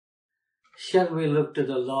Shall we look to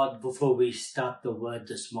the Lord before we start the word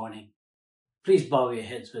this morning? Please bow your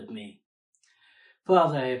heads with me.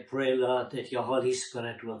 Father, I pray, Lord, that your Holy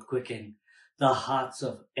Spirit will quicken the hearts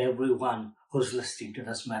of everyone who's listening to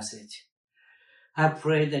this message. I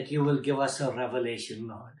pray that you will give us a revelation,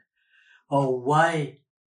 Lord, of why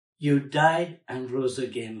you died and rose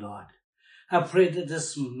again, Lord. I pray that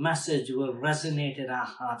this message will resonate in our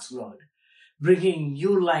hearts, Lord, bringing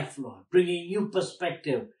new life, Lord, bringing new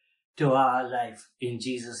perspective to our life. In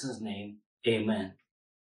Jesus' name, amen.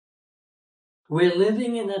 We're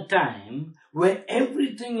living in a time where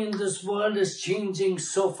everything in this world is changing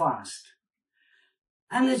so fast.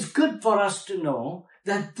 And it's good for us to know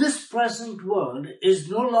that this present world is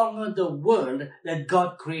no longer the world that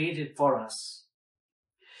God created for us.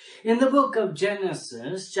 In the book of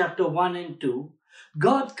Genesis, chapter 1 and 2,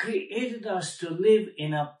 God created us to live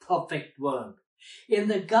in a perfect world. In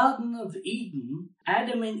the Garden of Eden,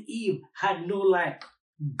 Adam and Eve had no lack.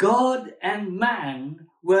 God and man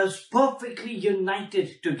were perfectly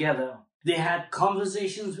united together. They had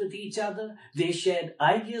conversations with each other. They shared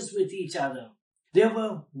ideas with each other. They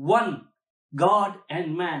were one, God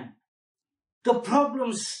and man. The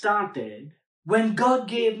problem started when God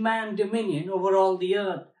gave man dominion over all the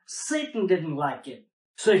earth. Satan didn't like it.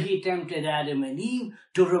 So he tempted Adam and Eve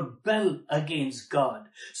to rebel against God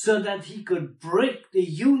so that he could break the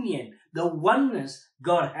union, the oneness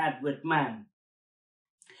God had with man.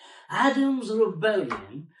 Adam's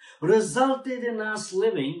rebellion resulted in us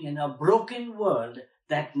living in a broken world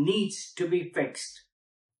that needs to be fixed.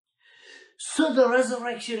 So the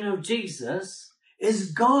resurrection of Jesus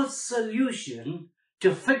is God's solution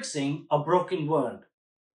to fixing a broken world.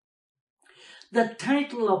 The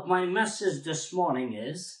title of my message this morning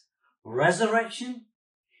is Resurrection,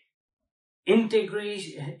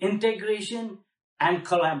 Integration, and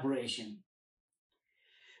Collaboration.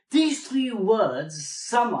 These three words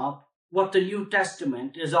sum up what the New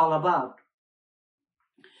Testament is all about.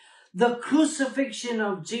 The crucifixion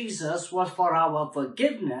of Jesus was for our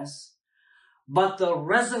forgiveness, but the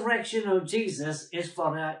resurrection of Jesus is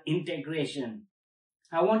for our integration.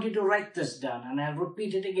 I want you to write this down, and I'll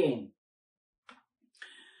repeat it again.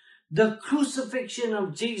 The crucifixion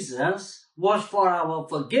of Jesus was for our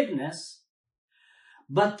forgiveness,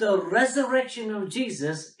 but the resurrection of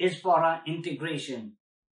Jesus is for our integration.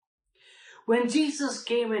 When Jesus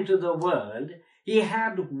came into the world, he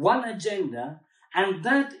had one agenda, and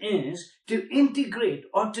that is to integrate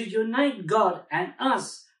or to unite God and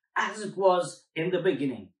us as it was in the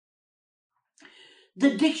beginning.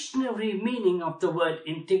 The dictionary meaning of the word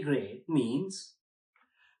integrate means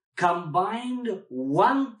combined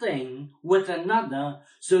one thing with another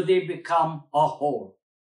so they become a whole.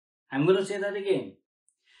 I'm going to say that again.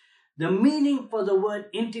 The meaning for the word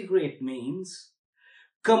integrate means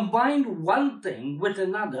combine one thing with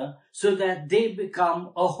another so that they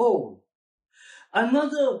become a whole.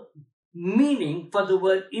 Another meaning for the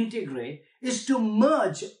word integrate is to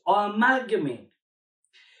merge or amalgamate.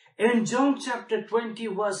 In John chapter 20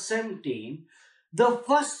 verse 17, the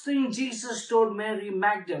first thing Jesus told Mary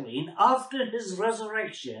Magdalene after his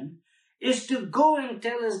resurrection is to go and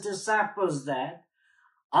tell his disciples that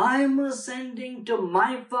I'm ascending to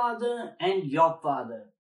my Father and your Father,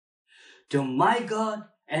 to my God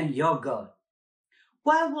and your God.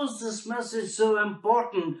 Why was this message so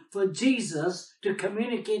important for Jesus to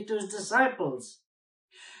communicate to his disciples?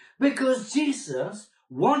 Because Jesus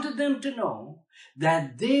wanted them to know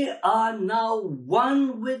that they are now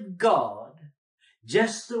one with God,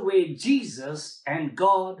 just the way Jesus and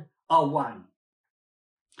God are one.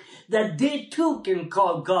 That they too can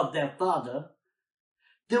call God their Father,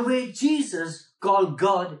 the way Jesus called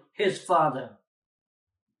God his Father.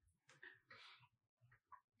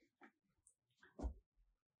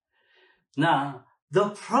 Now, the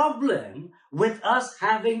problem with us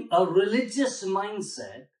having a religious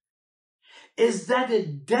mindset is that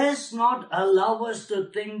it does not allow us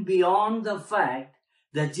to think beyond the fact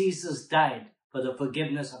that Jesus died for the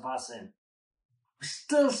forgiveness of our sin. We're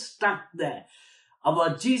still stuck there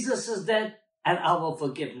about Jesus' death and our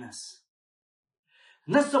forgiveness.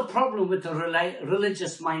 And that's the problem with the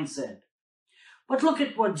religious mindset. But look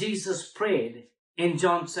at what Jesus prayed in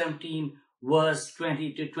John 17, verse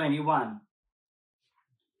 20 to 21.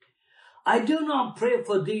 I do not pray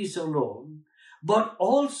for these alone, but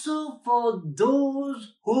also for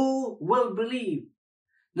those who will believe.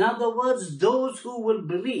 Now the words those who will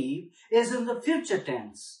believe is in the future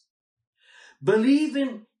tense. Believe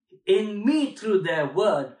in me through their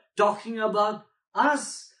word, talking about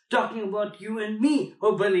us, talking about you and me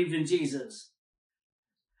who believe in Jesus.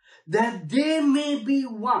 that they may be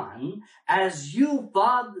one, as you,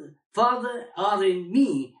 Father, are in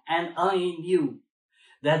me, and I in you,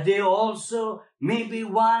 that they also may be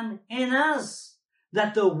one in us,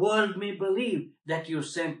 that the world may believe that you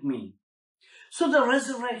sent me. So the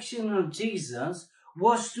resurrection of Jesus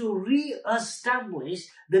was to re-establish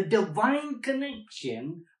the divine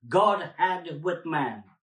connection God had with man.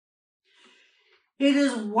 It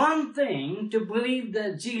is one thing to believe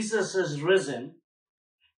that Jesus is risen.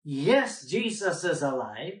 Yes, Jesus is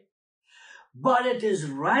alive. But it is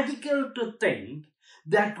radical to think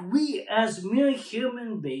that we as mere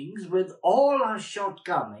human beings with all our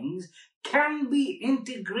shortcomings can be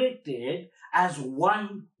integrated as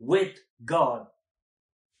one with God.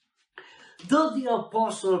 Though the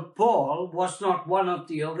Apostle Paul was not one of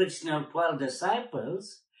the original 12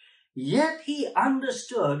 disciples, yet he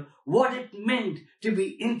understood what it meant to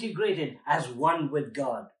be integrated as one with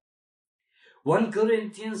God. 1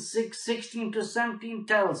 Corinthians 6:16-17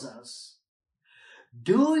 tells us,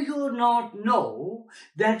 "Do you not know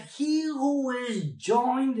that he who is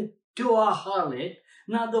joined to a harlot,"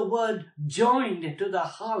 now the word joined to the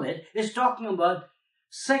harlot is talking about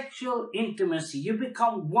sexual intimacy. You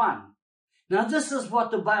become one. Now this is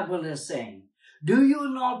what the Bible is saying. "Do you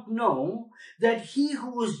not know that he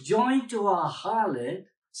who is joined to a harlot,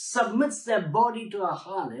 submits their body to a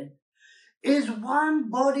harlot, is one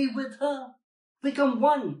body with her?" Become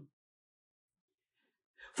one.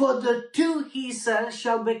 "For the two," he says,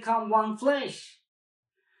 "shall become one flesh."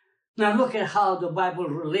 Now look at how the Bible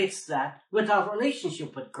relates that with our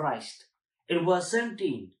relationship with Christ. In verse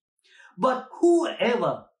 17. "But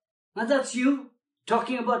whoever," now that's you,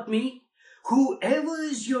 talking about me, "whoever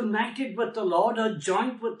is united with the Lord or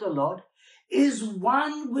joined with the Lord is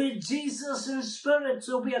one with Jesus in spirit."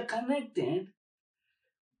 So we are connected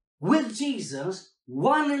with Jesus,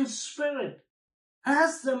 one in spirit.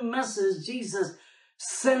 That's the message Jesus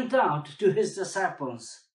sent out to his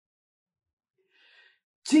disciples.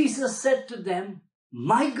 Jesus said to them,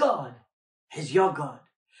 "My God is your God.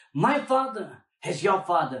 My Father is your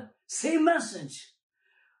Father." Same message.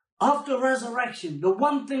 After resurrection, the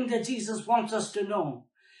one thing that Jesus wants us to know,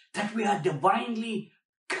 that we are divinely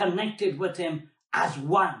connected with him as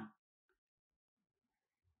one.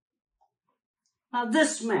 Now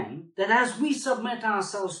this meant that as we submit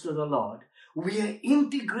ourselves to the Lord, we are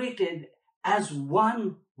integrated as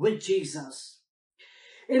one with Jesus.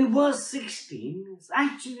 In verse 16, it's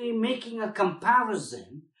actually making a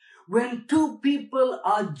comparison. When two people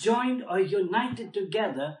are joined or united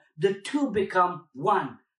together, the two become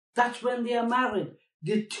one. That's when they are married.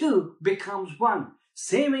 The two becomes one.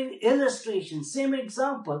 Same illustration, same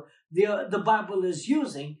example the Bible is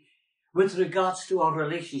using with regards to our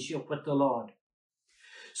relationship with the Lord.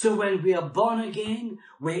 So when we are born again,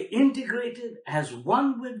 we're integrated as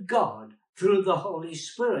one with God through the Holy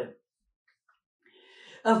Spirit.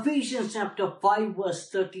 Ephesians chapter 5 verse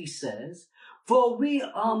 30 says, "For we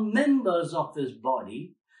are members of his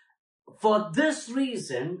body. For this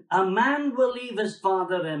reason, a man will leave his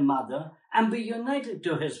father and mother and be united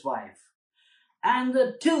to his wife, and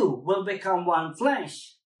the two will become one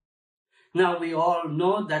flesh." Now we all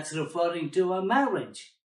know that's referring to a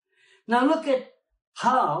marriage. Now look at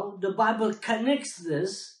how the Bible connects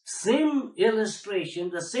this same illustration,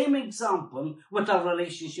 the same example with our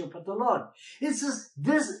relationship with the Lord. It says,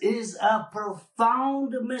 this is a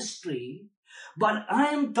profound mystery, but I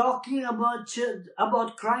am talking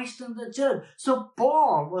about Christ and the church. So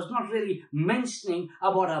Paul was not really mentioning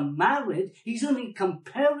about a marriage. He's only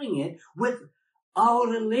comparing it with our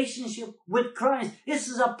relationship with Christ. This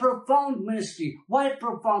is a profound mystery. Why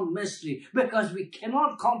profound mystery? Because we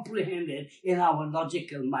cannot comprehend it in our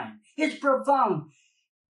logical mind. It's profound.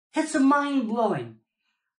 It's mind-blowing.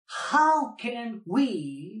 How can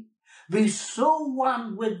we be so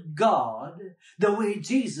one with God the way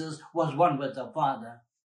Jesus was one with the Father?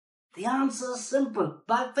 The answer is simple.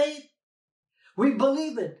 By faith. We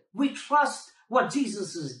believe it. We trust what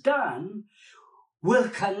Jesus has done will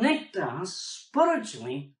connect us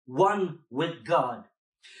spiritually one with God.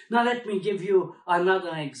 Now let me give you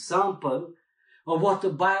another example of what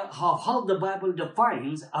how the Bible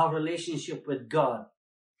defines our relationship with God.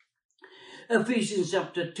 Ephesians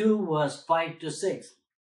chapter 2 verse 5-6.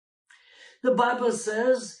 The Bible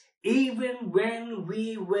says, "Even when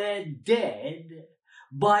we were dead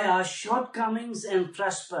by our shortcomings and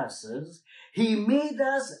trespasses, he made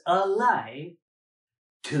us alive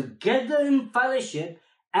together in fellowship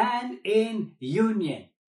and in union."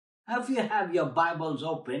 If you have your Bibles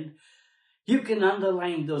open, you can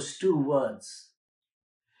underline those two words.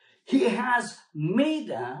 He has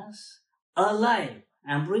made us alive.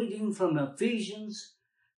 I'm reading from Ephesians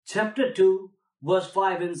chapter 2, verse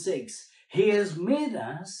 5 and 6. He has made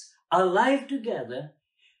us alive together,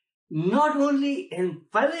 not only in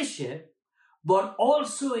fellowship, but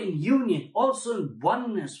also in union, also in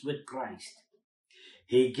oneness with Christ.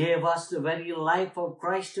 He gave us the very life of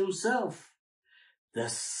Christ himself, the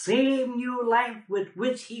same new life with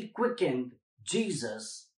which he quickened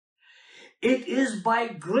Jesus. It is by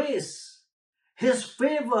grace, his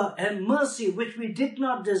favor and mercy, which we did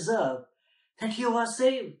not deserve, that you are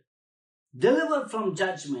saved, delivered from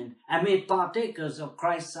judgment, and made partakers of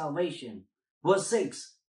Christ's salvation. Verse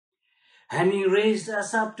 6. And he raised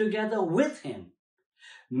us up together with him,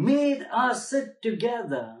 made us sit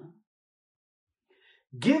together,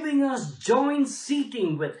 giving us joint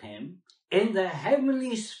seating with him in the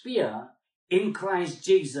heavenly sphere in Christ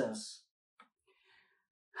Jesus.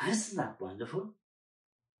 Isn't that wonderful?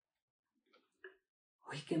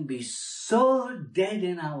 We can be so dead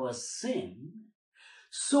in our sin,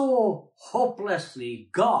 so hopelessly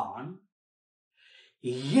gone,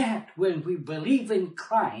 yet when we believe in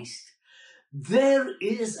Christ, there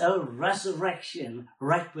is a resurrection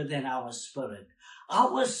right within our spirit.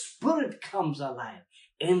 Our spirit comes alive.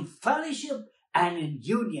 In fellowship and in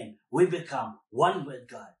union, we become one with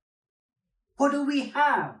God. What do we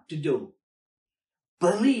have to do?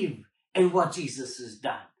 Believe in what Jesus has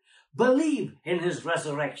done. Believe in his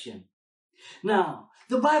resurrection. Now,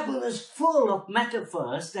 the Bible is full of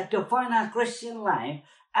metaphors that define our Christian life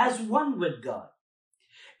as one with God.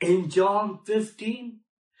 In John 15,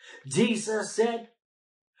 Jesus said,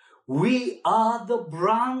 we are the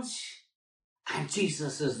branch and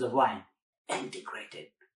Jesus is the vine. Integrated.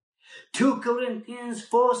 2 Corinthians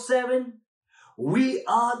 4:7, we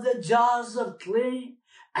are the jars of clay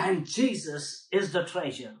and Jesus is the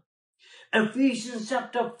treasure. Ephesians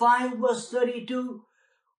chapter 5 verse 32,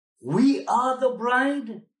 we are the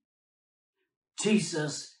bride,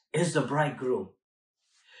 Jesus is the bridegroom.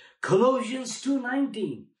 Colossians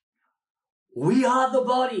 2:19, we are the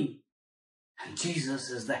body and Jesus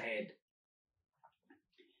is the head.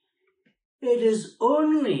 It is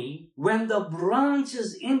only when the branch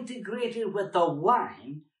is integrated with the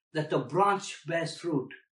vine that the branch bears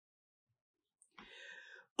fruit.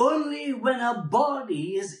 Only when a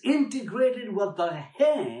body is integrated with the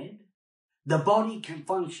head, the body can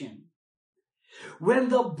function. When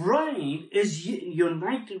the bride is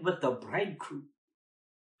united with the bridegroom,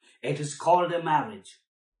 it is called a marriage.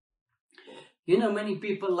 You know, many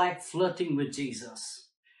people like flirting with Jesus.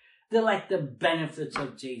 They like the benefits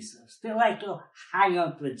of Jesus. They like to hang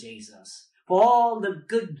out with Jesus for all the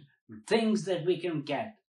good things that we can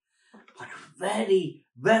get. But very,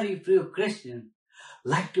 very few Christians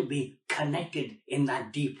like to be connected in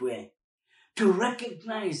that deep way. To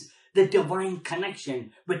recognize the divine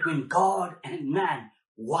connection between God and man.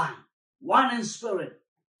 One in spirit.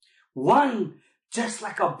 One just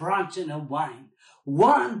like a branch in a vine.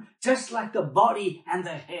 One just like the body and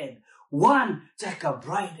the head. One like a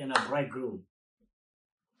bride and a bridegroom.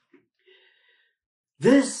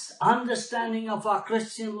 This understanding of our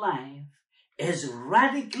Christian life is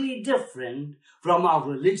radically different from our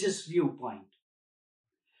religious viewpoint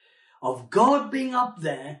of God being up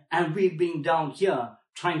there and we being down here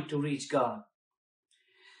trying to reach God.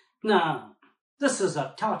 Now, this is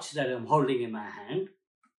a torch that I'm holding in my hand.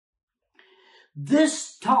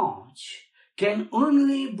 This torch can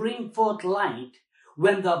only bring forth light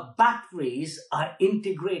when the batteries are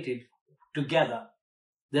integrated together.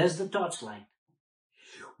 There's the torchlight.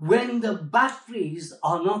 When the batteries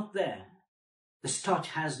are not there, this torch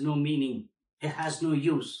has no meaning. It has no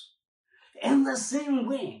use. In the same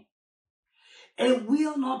way, if we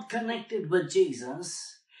are not connected with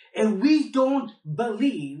Jesus, if we don't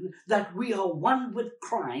believe that we are one with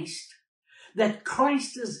Christ, that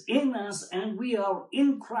Christ is in us and we are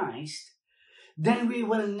in Christ, then we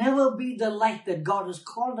will never be the light that God has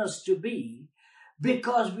called us to be,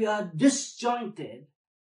 because we are disjointed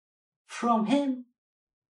from him.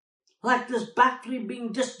 Like this battery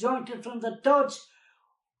being disjointed from the torch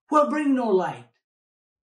will bring no light.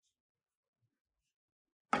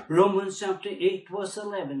 Romans chapter 8 verse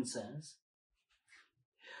 11 says,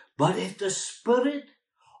 but if the Spirit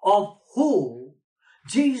of whom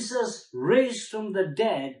Jesus raised from the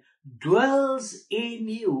dead dwells in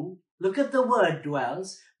you, look at the word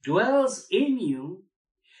dwells in you,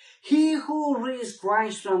 he who raised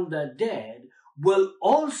Christ from the dead will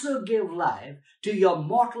also give life to your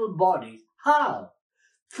mortal bodies. How?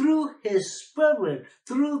 Through his Spirit,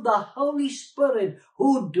 through the Holy Spirit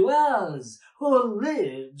who dwells, who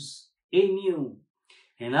lives in you.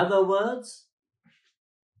 In other words,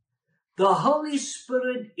 the Holy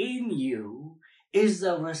Spirit in you is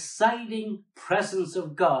the residing presence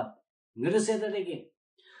of God. I'm going to say that again.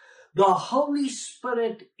 The Holy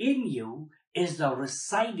Spirit in you is the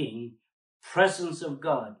residing presence of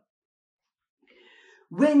God.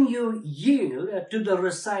 When you yield to the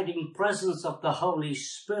residing presence of the Holy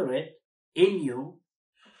Spirit in you,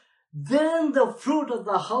 then the fruit of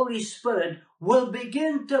the Holy Spirit will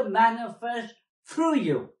begin to manifest through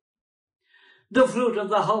you. The fruit of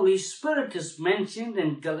the Holy Spirit is mentioned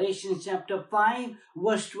in Galatians chapter 5,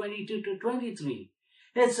 verse 22 to 23.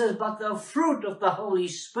 It says, but the fruit of the Holy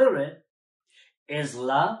Spirit is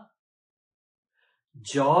love,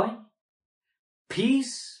 joy,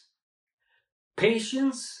 peace,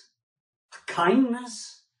 patience,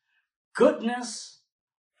 kindness, goodness,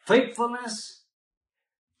 faithfulness,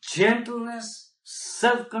 gentleness,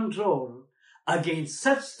 self-control. Against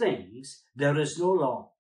such things there is no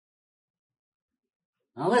law.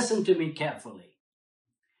 Now listen to me carefully.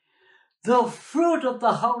 The fruit of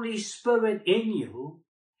the Holy Spirit in you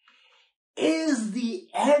is the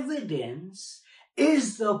evidence,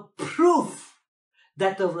 is the proof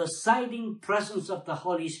that the residing presence of the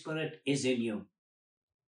Holy Spirit is in you.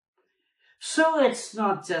 So it's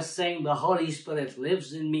not just saying the Holy Spirit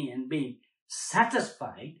lives in me and being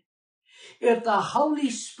satisfied. If the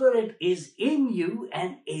Holy Spirit is in you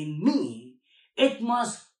and in me, it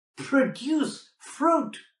must produce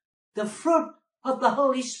fruit. The fruit of the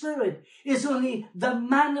Holy Spirit is only the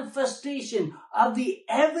manifestation of the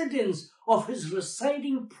evidence of His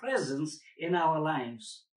residing presence in our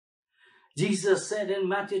lives. Jesus said in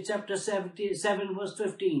Matthew chapter 7 verse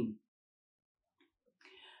 15,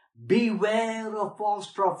 beware of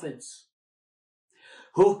false prophets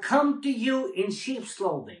who come to you in sheep's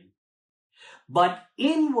clothing, but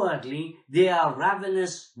inwardly they are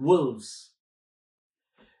ravenous wolves.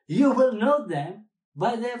 You will know them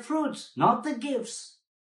by their fruits, not the gifts.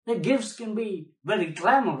 The gifts can be very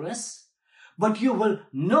glamorous, but you will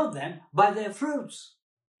know them by their fruits.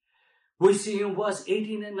 We see in verse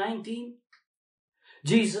 18 and 19,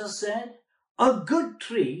 Jesus said, a good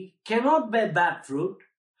tree cannot bear bad fruit,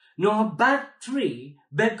 nor a bad tree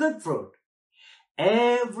bear good fruit.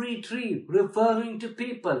 Every tree, referring to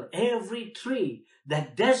people, every tree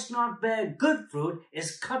that does not bear good fruit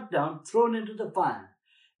is cut down, thrown into the fire.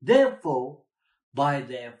 Therefore, by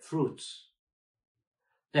their fruits.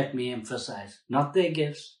 Let me emphasize, not their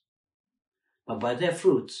gifts, but by their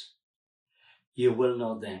fruits, you will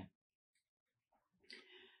know them.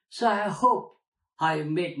 So I hope I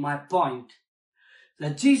made my point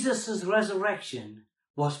that Jesus' resurrection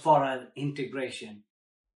was for our integration.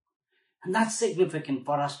 And that's significant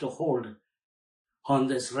for us to hold on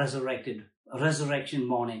this resurrection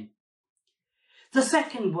morning. The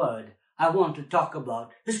second word I want to talk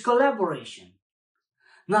about is collaboration.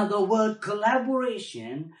 Now, the word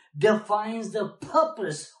collaboration defines the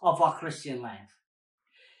purpose of our Christian life.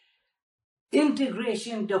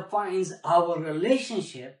 Integration defines our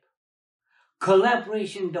relationship.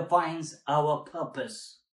 Collaboration defines our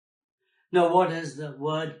purpose. Now, what does the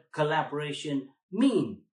word collaboration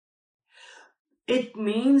mean? It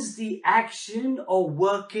means the action of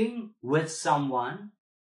working with someone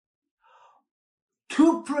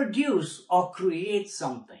to produce or create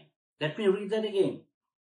something. Let me read that again.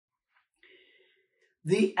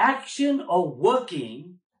 The action of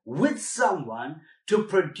working with someone to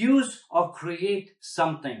produce or create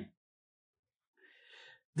something.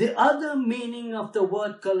 The other meaning of the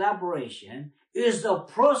word collaboration is the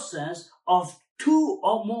process of two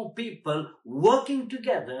or more people working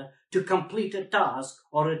together to complete a task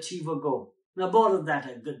or achieve a goal. Now, both of that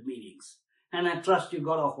have good meanings. And I trust you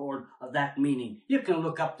got a hold of that meaning. You can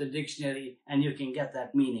look up the dictionary and you can get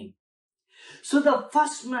that meaning. So the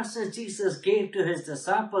first message Jesus gave to His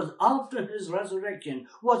disciples after His resurrection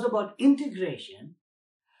was about integration.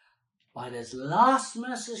 But His last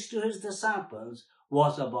message to His disciples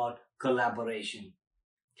was about collaboration.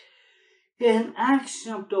 In Acts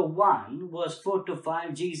chapter 1, verse 4 to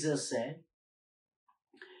 5, Jesus said,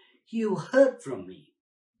 you heard from me.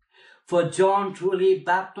 For John truly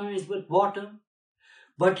baptized with water,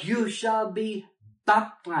 but you shall be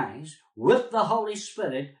baptized with the Holy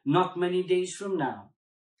Spirit not many days from now.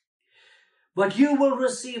 But you will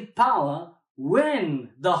receive power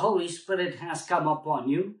when the Holy Spirit has come upon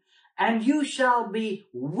you, and you shall be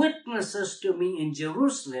witnesses to me in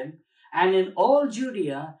Jerusalem and in all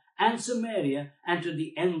Judea and Samaria and to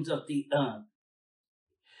the ends of the earth.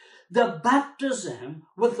 The baptism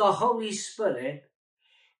with the Holy Spirit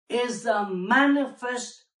is the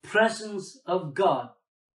manifest presence of God.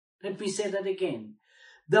 Let me say that again.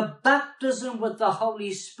 The baptism with the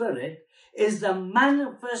Holy Spirit is the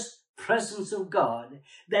manifest presence of God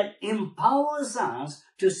that empowers us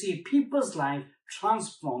to see people's lives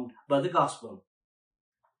transformed by the gospel.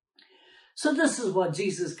 So this is what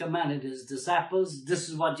Jesus commanded his disciples. This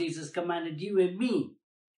is what Jesus commanded you and me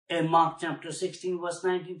in Mark chapter 16, verse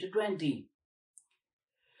 19 to 20.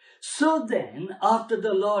 So then, after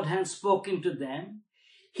the Lord had spoken to them,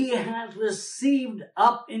 he was received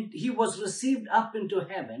up into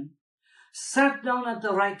heaven, sat down at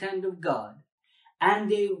the right hand of God,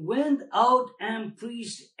 and they went out and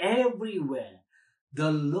preached everywhere,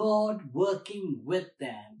 the Lord working with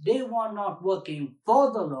them. They were not working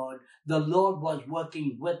for the Lord was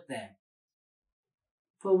working with them.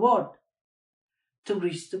 For what? To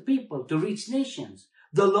reach the people, to reach nations.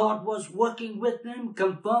 The Lord was working with them,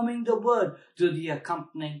 confirming the word through the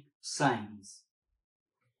accompanying signs.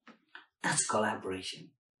 That's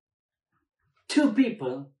collaboration. Two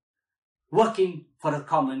people working for a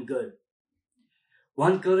common good.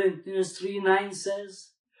 1 Corinthians 3:9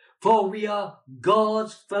 says, for we are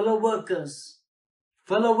God's fellow workers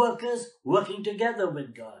working together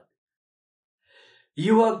with God.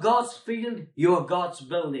 You are God's field, you are God's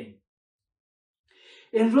building.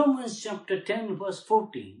 In Romans chapter 10 verse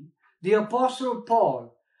 14, the Apostle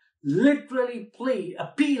Paul literally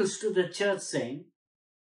appeals to the church saying,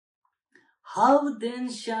 how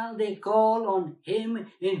then shall they call on him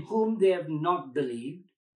in whom they have not believed?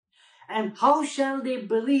 And how shall they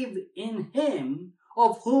believe in him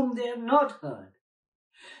of whom they have not heard?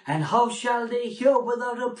 And how shall they hear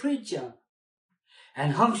without a preacher?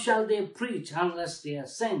 And how shall they preach unless they are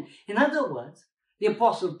sent? In other words, the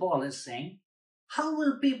Apostle Paul is saying, how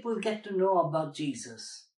will people get to know about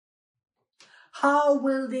Jesus? How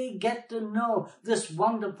will they get to know this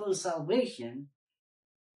wonderful salvation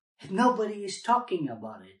if nobody is talking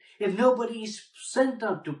about it, if nobody is sent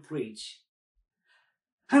out to preach?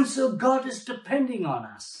 And so God is depending on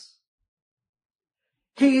us.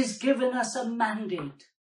 He has given us a mandate.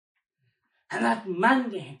 And that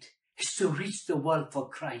mandate is to reach the world for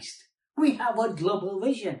Christ. We have a global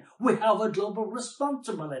vision. We have a global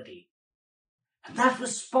responsibility. And that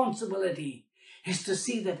responsibility is to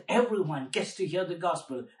see that everyone gets to hear the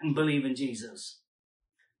gospel and believe in Jesus.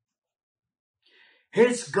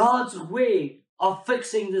 It's God's way of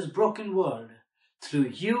fixing this broken world through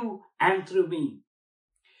you and through me.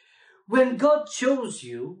 When God chose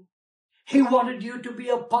you, he wanted you to be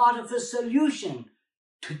a part of his solution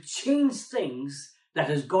to change things that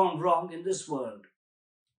has gone wrong in this world.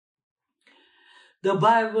 The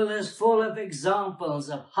Bible is full of examples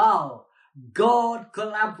of how God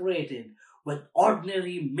collaborated with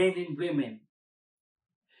ordinary men and women,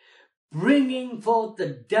 bringing forth the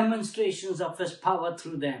demonstrations of his power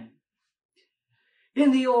through them.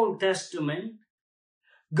 In the Old Testament,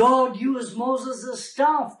 God used Moses'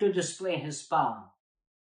 staff to display his power.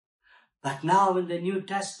 But now in the New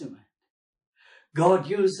Testament, God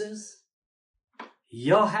uses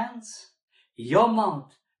your hands, your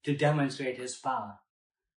mouth to demonstrate his power.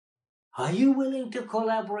 Are you willing to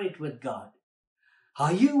collaborate with God?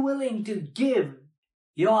 Are you willing to give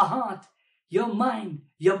your heart, your mind,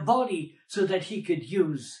 your body so that he could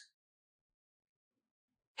use?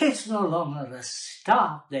 It's no longer a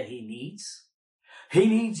staff that he needs. He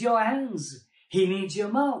needs your hands. He needs your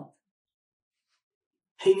mouth.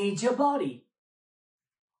 He needs your body.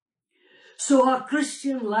 So our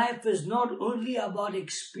Christian life is not only about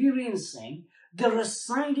experiencing the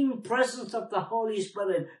residing presence of the Holy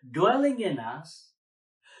Spirit dwelling in us,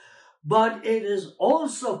 but it is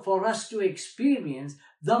also for us to experience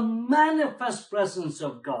the manifest presence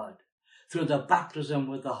of God through the baptism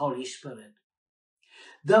with the Holy Spirit.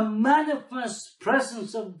 The manifest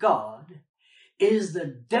presence of God is the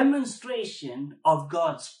demonstration of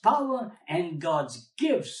God's power and God's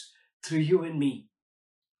gifts through you and me.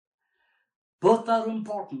 Both are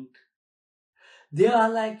important. They are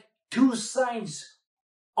like two sides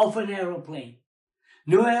of an aeroplane.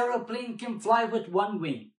 No aeroplane can fly with one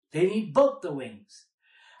wing. They need both the wings.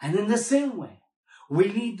 And in the same way,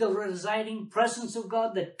 we need the residing presence of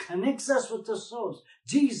God that connects us with the source,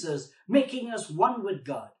 Jesus, making us one with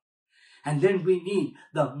God. And then we need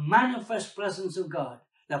the manifest presence of God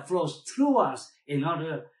that flows through us in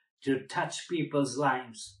order to touch people's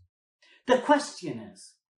lives. The question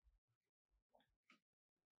is,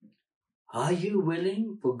 are you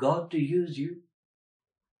willing for God to use you?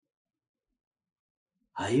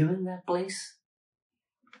 Are you in that place?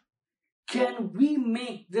 Can we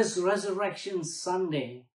make this Resurrection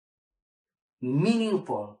Sunday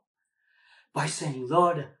meaningful by saying,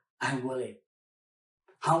 Lord, I'm willing.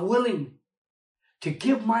 I'm willing to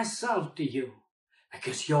give myself to you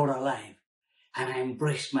because you're alive and I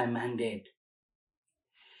embrace my mandate.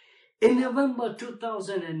 In November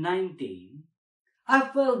 2019, I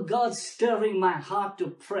felt God stirring my heart to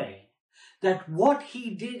pray that what He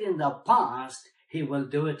did in the past, He will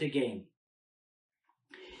do it again.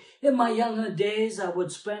 In my younger days, I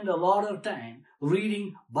would spend a lot of time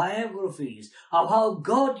reading biographies of how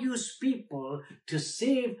God used people to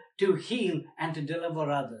save, to heal, and to deliver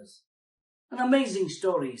others. And amazing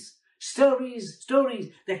stories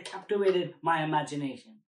that captivated my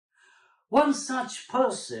imagination. One such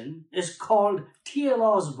person is called T.L.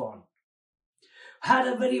 Osborne. Had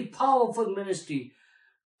a very powerful ministry,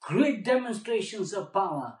 great demonstrations of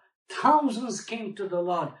power. Thousands came to the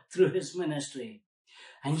Lord through his ministry.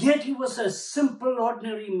 And yet he was a simple,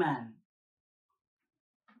 ordinary man.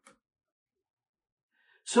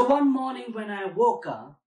 So one morning when I woke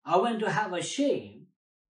up, I went to have a shave.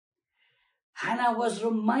 And I was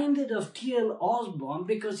reminded of T.L. Osborne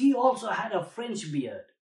because he also had a French beard.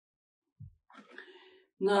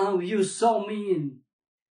 Now, you saw me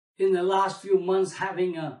in the last few months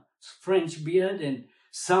having a French beard, and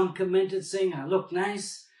some commented saying I look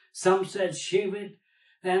nice. Some said shave it.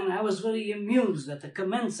 And I was very amused at the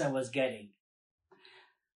comments I was getting.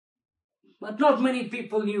 But not many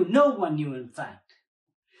people knew, no one knew in fact,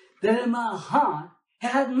 that in my heart, it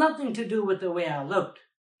had nothing to do with the way I looked. It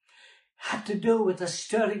had to do with the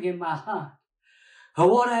stirring in my heart,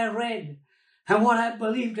 of what I read and what I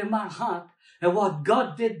believed in my heart, and what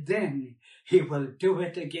God did then, He will do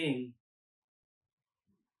it again.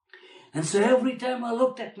 And so every time I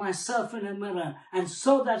looked at myself in a mirror and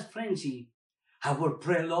saw that Frenchie, I would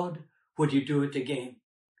pray, Lord, would you do it again?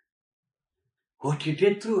 What you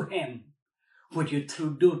did through him, would you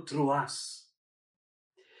do through us?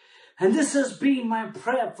 And this has been my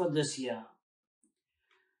prayer for this year.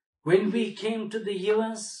 When we came to the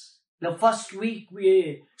US, the first week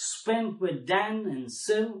we spent with Dan and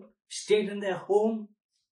Sil, stayed in their home.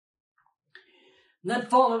 That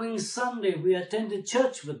following Sunday, we attended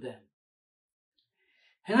church with them.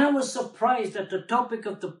 And I was surprised that the topic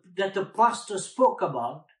that the pastor spoke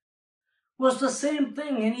about was the same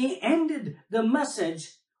thing. And he ended the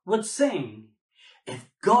message with saying, if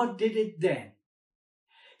God did it then,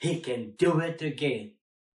 He can do it again.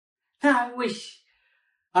 Now I wish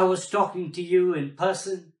I was talking to you in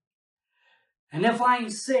person. And if I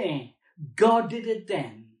say, God did it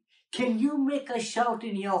then, can you make a shout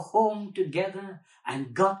in your home together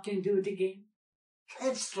and God can do it again?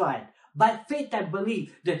 Let's try it. By faith, I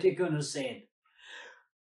believe that you're going to say it.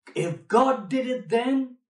 If God did it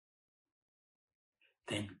then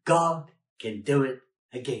God can do it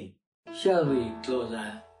again. Shall we close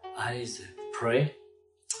our eyes and pray?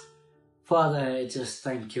 Father, I just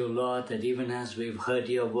thank you, Lord, that even as we've heard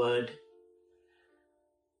your word,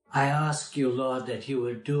 I ask you, Lord, that you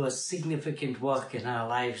will do a significant work in our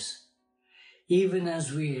lives, even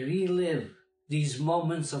as we relive these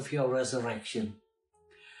moments of your resurrection.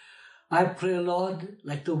 I pray, Lord,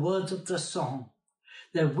 like the words of the song,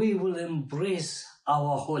 that we will embrace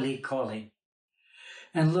our holy calling.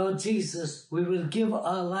 And Lord Jesus, we will give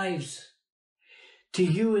our lives to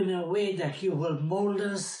you in a way that you will mold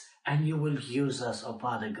us and you will use us, oh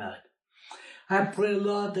Father God. I pray,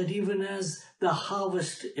 Lord, that even as the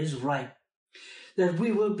harvest is ripe, that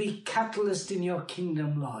we will be catalysts in your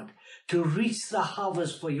kingdom, Lord, to reach the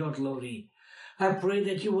harvest for your glory. I pray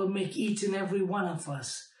that you will make each and every one of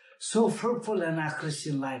us so fruitful in our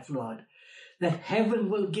Christian life, Lord, that heaven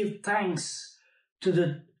will give thanks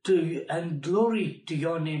and glory to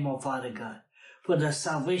your name, O Father God, for the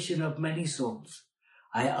salvation of many souls.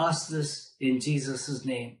 I ask this in Jesus'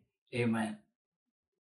 name. Amen.